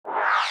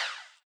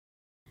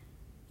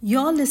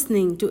You're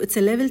listening to It's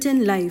a Level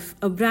 10 Life,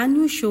 a brand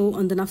new show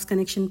on the Nafs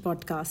Connection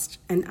podcast,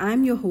 and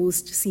I'm your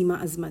host, Seema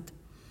Azmat.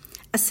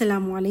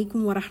 Assalamu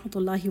alaikum wa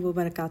rahmatullahi wa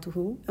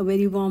barakatuhu. A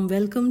very warm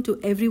welcome to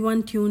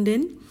everyone tuned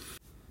in.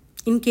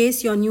 In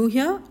case you're new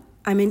here,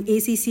 I'm an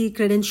ACC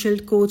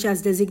credentialed coach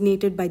as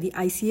designated by the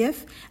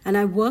ICF, and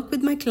I work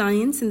with my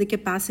clients in the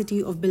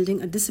capacity of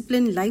building a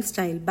disciplined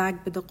lifestyle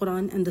backed with the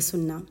Quran and the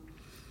Sunnah.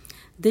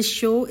 This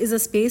show is a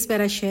space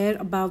where I share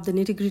about the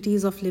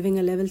nitty-gritties of living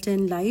a level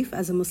 10 life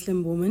as a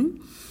Muslim woman,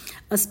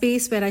 a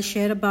space where I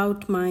share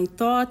about my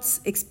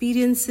thoughts,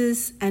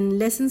 experiences, and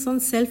lessons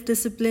on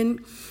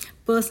self-discipline,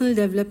 personal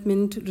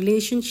development,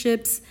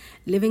 relationships,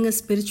 living a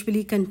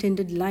spiritually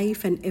contented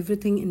life, and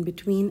everything in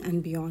between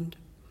and beyond.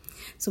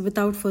 So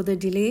without further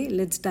delay,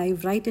 let's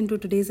dive right into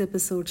today's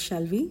episode,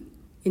 shall we?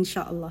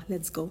 Inshallah,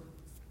 let's go.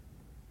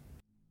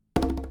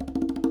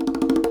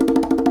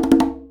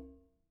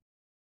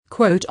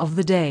 Quote of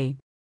the day.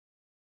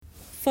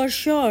 For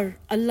sure,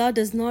 Allah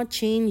does not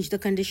change the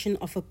condition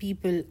of a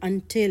people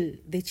until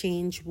they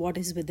change what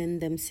is within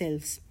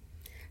themselves.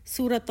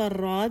 Surah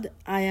Ar-Ra'd,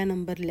 ayah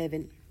number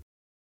 11.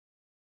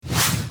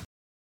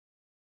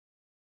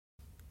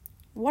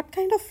 What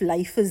kind of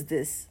life is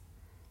this?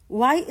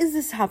 Why is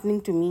this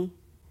happening to me?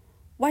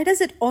 Why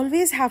does it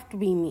always have to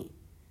be me?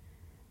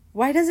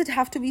 Why does it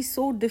have to be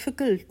so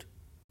difficult?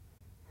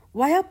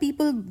 Why are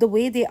people the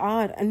way they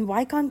are and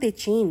why can't they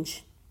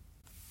change?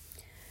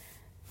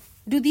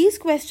 Do these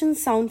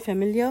questions sound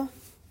familiar?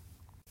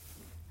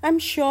 I'm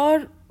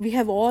sure we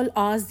have all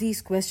asked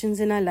these questions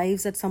in our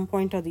lives at some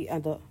point or the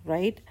other,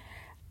 right?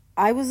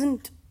 I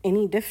wasn't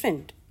any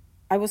different.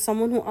 I was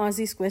someone who asked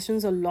these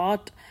questions a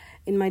lot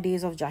in my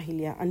days of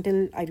Jahiliyyah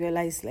until I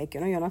realized,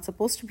 you're not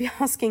supposed to be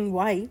asking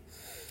why,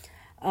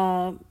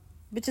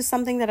 which is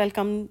something that I'll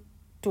come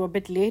to a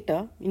bit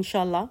later,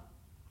 inshallah.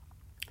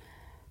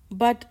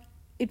 But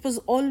it was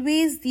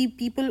always the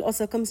people or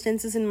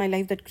circumstances in my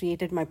life that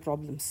created my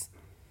problems.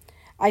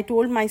 I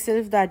told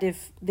myself that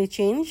if they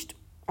changed,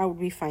 I would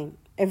be fine.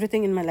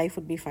 Everything in my life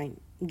would be fine.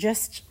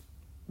 Just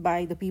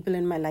by the people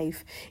in my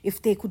life, if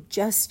they could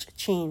just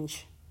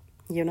change,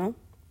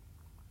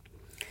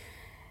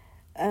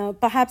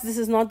 Perhaps this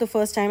is not the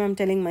first time I'm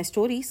telling my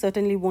story.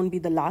 Certainly won't be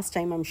the last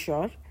time, I'm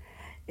sure.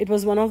 It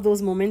was one of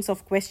those moments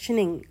of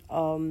questioning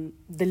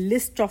the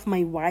list of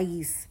my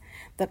whys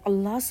that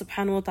Allah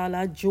subhanahu wa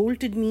ta'ala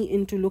jolted me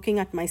into looking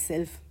at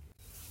myself.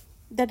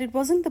 That it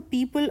wasn't the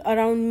people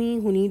around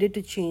me who needed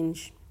to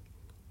change.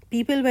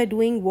 People were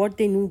doing what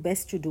they knew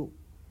best to do.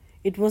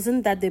 It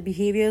wasn't that their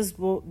behavior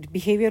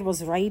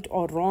was right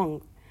or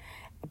wrong.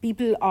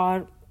 People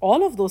are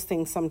all of those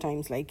things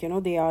sometimes.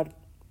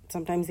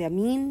 Sometimes they are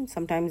mean,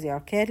 sometimes they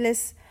are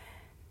careless.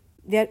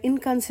 They are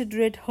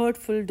inconsiderate,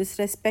 hurtful,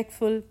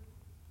 disrespectful,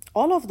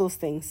 all of those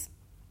things.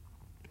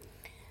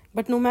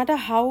 But no matter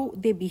how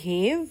they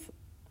behave,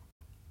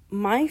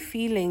 my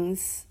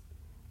feelings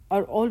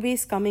are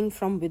always coming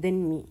from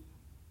within me.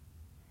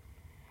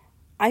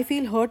 I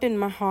feel hurt in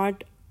my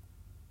heart,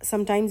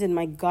 sometimes in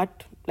my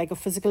gut, like a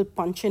physical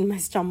punch in my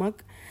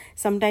stomach.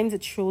 Sometimes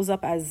it shows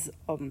up as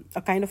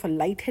a kind of a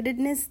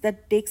lightheadedness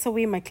that takes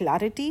away my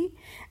clarity,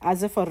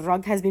 as if a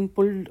rug has been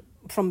pulled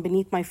from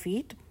beneath my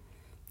feet.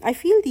 I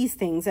feel these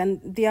things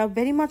and they are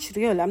very much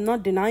real. I'm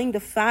not denying the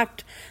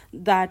fact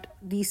that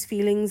these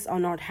feelings are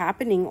not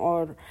happening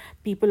or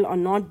people are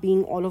not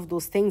being all of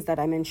those things that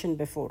I mentioned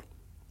before.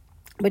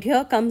 But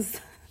here comes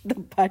the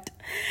but.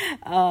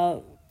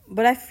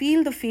 But I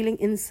feel the feeling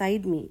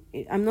inside me.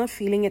 I'm not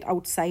feeling it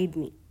outside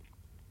me.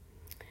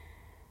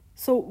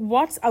 So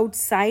what's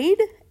outside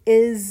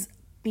is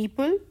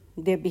people,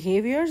 their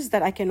behaviors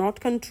that I cannot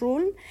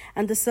control,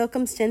 and the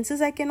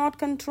circumstances I cannot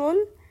control.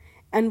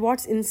 And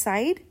what's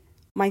inside,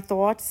 my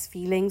thoughts,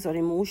 feelings, or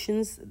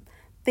emotions,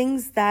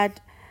 things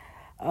that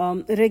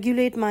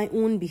regulate my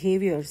own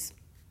behaviors,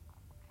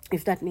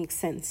 if that makes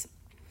sense.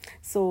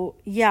 So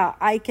yeah,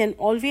 I can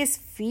always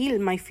feel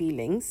my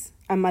feelings.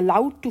 I'm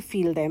allowed to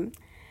feel them.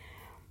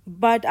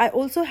 But I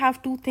also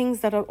have two things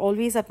that are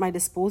always at my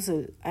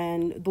disposal.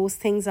 And those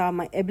things are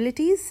my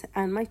abilities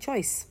and my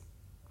choice.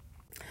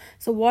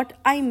 So what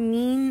I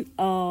mean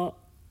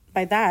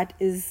by that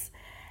is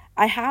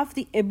I have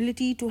the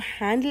ability to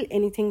handle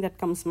anything that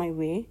comes my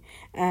way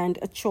and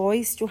a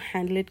choice to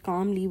handle it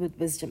calmly with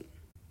wisdom.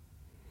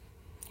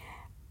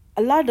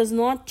 Allah does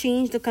not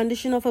change the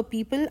condition of a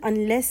people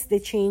unless they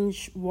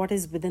change what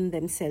is within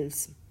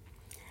themselves.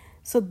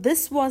 So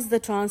this was the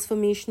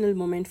transformational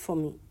moment for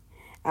me.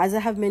 As I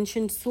have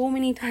mentioned so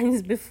many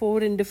times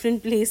before in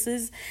different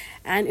places,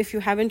 and if you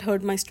haven't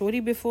heard my story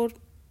before,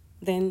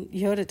 then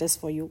here it is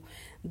for you.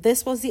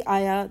 This was the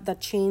ayah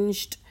that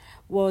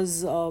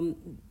was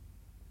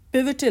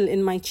pivotal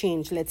in my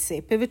change, let's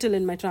say, pivotal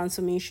in my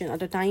transformation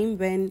at a time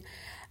when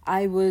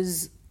I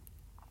was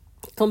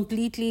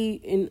completely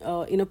in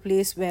a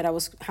place where I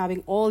was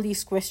having all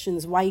these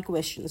questions, why,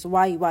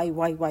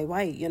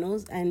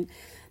 and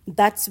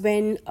that's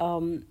when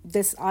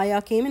this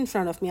ayah came in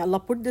front of me. Allah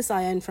put this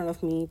ayah in front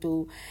of me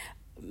to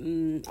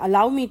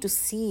allow me to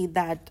see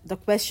that the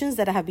questions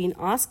that I have been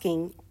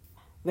asking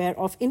were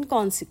of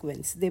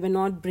inconsequence. They were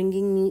not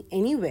bringing me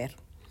anywhere.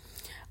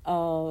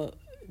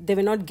 They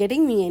were not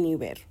getting me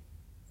anywhere.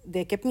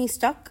 They kept me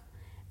stuck,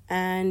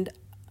 and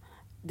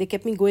they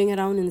kept me going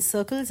around in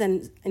circles.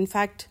 And in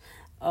fact,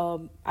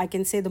 I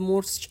can say the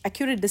most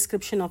accurate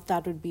description of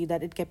that would be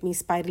that it kept me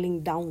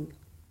spiraling down.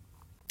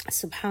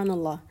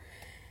 Subhanallah.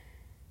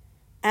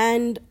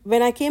 And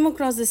when I came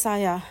across this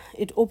ayah,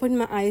 it opened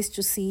my eyes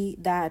to see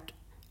that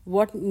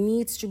what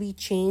needs to be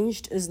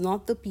changed is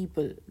not the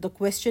people. The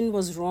question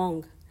was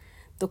wrong.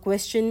 The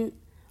question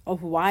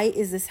of why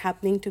is this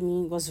happening to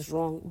me was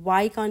wrong.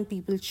 Why can't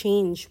people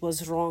change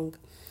was wrong.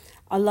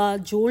 Allah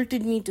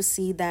jolted me to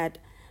see that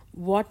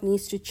what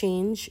needs to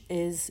change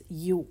is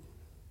you,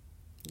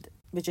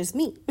 which is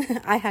me.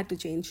 I had to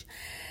change.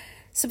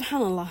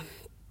 Subhanallah.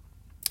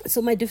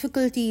 So my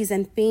difficulties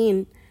and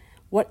pain,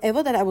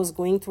 whatever that I was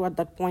going through at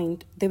that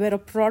point, they were a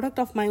product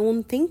of my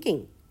own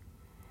thinking.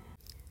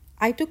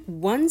 I took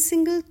one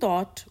single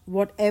thought,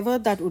 whatever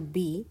that would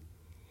be,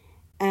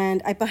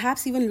 and I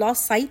perhaps even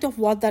lost sight of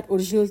what that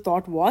original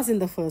thought was in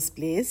the first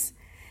place,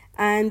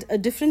 and a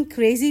different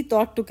crazy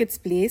thought took its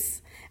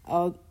place.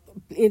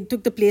 It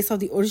took the place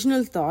of the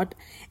original thought,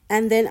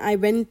 and then I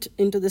went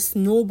into the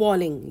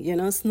snowballing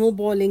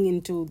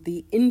into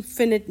the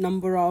infinite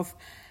number of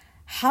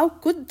how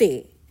could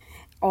they,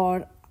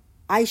 or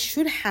I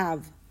should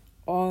have,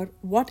 or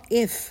what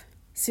if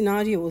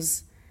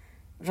scenarios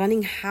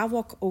running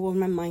havoc over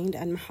my mind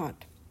and my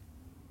heart.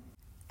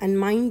 And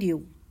mind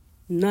you,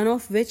 none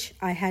of which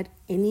I had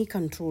any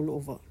control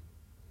over.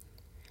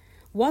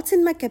 What's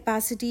in my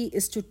capacity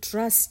is to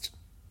trust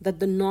that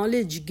the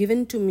knowledge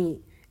given to me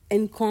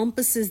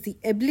encompasses the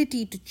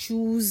ability to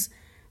choose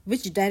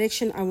which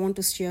direction I want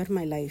to steer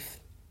my life.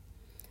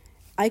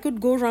 I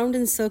could go round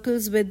in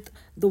circles with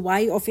the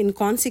why of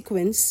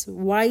inconsequence,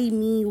 why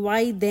me,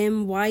 why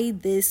them, why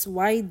this,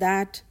 why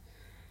that.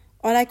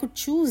 Or I could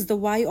choose the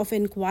why of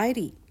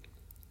inquiry.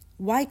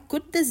 Why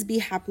could this be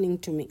happening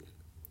to me?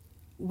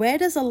 Where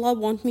does Allah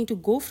want me to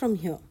go from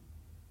here?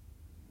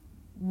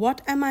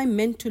 What am I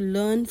meant to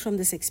learn from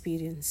this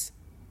experience?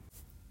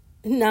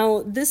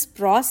 Now, this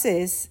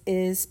process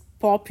is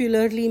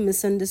popularly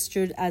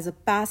misunderstood as a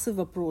passive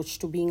approach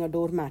to being a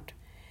doormat.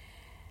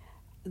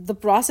 The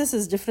process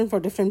is different for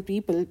different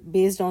people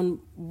based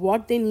on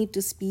what they need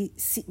to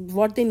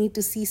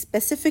see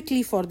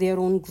specifically for their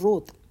own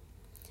growth.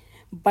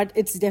 But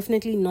it's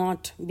definitely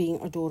not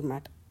being a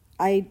doormat.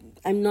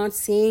 I'm not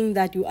saying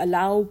that you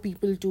allow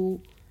people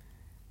to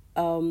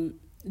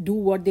do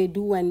what they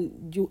do,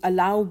 and you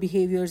allow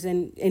behaviors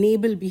and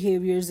enable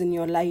behaviors in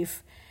your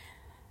life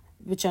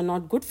which are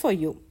not good for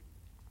you.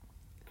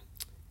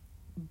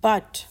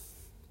 But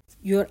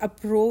your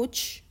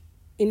approach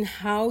in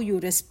how you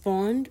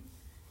respond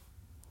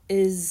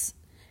is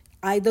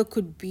either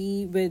could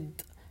be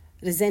with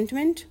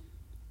resentment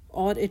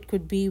or it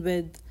could be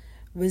with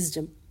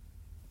wisdom.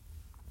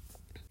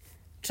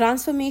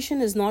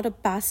 Transformation is not a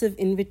passive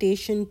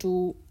invitation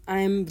to, I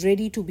am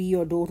ready to be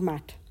your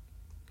doormat.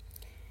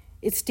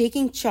 It's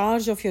taking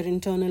charge of your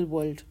internal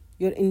world,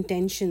 your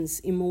intentions,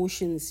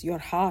 emotions, your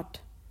heart.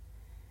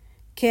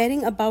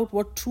 Caring about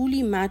what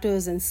truly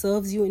matters and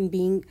serves you in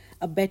being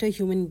a better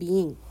human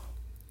being.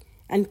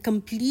 And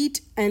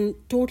complete and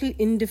total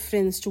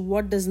indifference to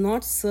what does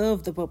not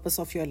serve the purpose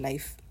of your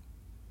life.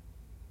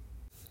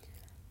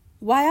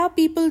 Why are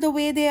people the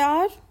way they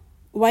are?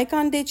 Why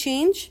can't they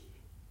change?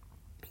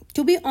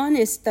 To be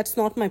honest, that's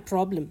not my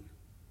problem.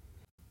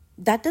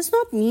 That does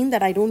not mean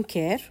that I don't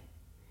care.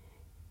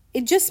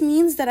 It just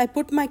means that I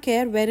put my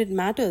care where it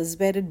matters,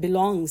 where it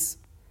belongs.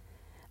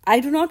 I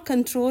do not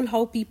control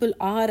how people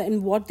are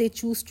and what they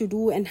choose to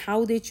do and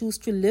how they choose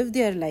to live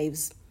their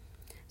lives.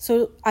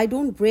 So I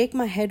don't break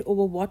my head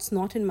over what's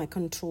not in my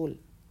control.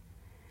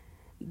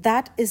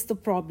 That is the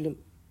problem.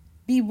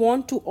 We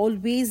want to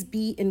always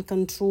be in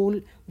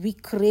control. We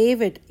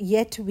crave it,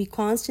 yet we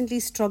constantly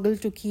struggle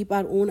to keep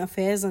our own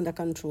affairs under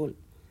control.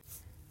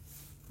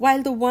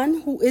 While the one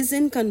who is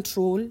in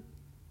control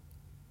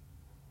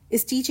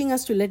is teaching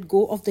us to let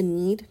go of the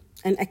need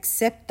and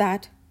accept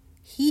that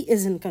he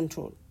is in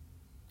control,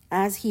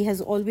 as he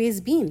has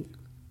always been.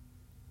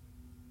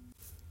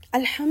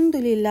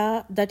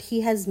 Alhamdulillah that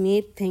he has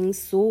made things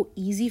so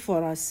easy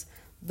for us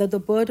that the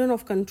burden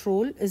of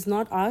control is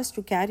not ours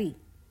to carry.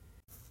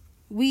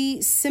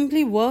 We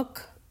simply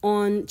work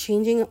on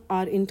changing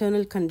our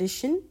internal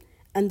condition,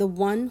 and the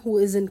one who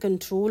is in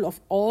control of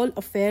all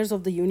affairs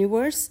of the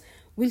universe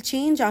will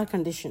change our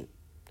condition.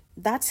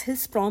 That's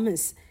his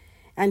promise,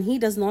 and he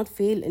does not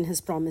fail in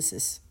his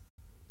promises.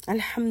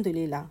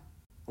 Alhamdulillah.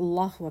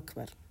 Allahu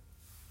Akbar.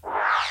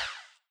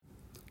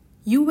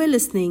 You were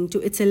listening to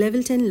It's a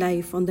Level 10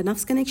 Life on the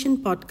Nafs Connection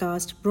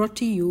podcast, brought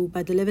to you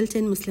by the Level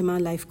 10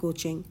 Muslimah Life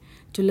Coaching.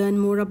 To learn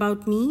more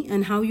about me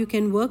and how you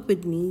can work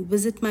with me,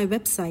 visit my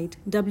website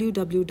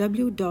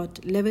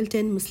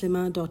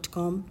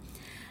www.level10muslimah.com.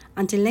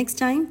 Until next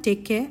time,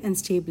 take care and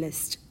stay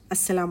blessed.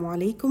 Assalamu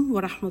alaikum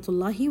wa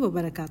rahmatullahi wa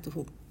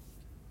barakatuhu.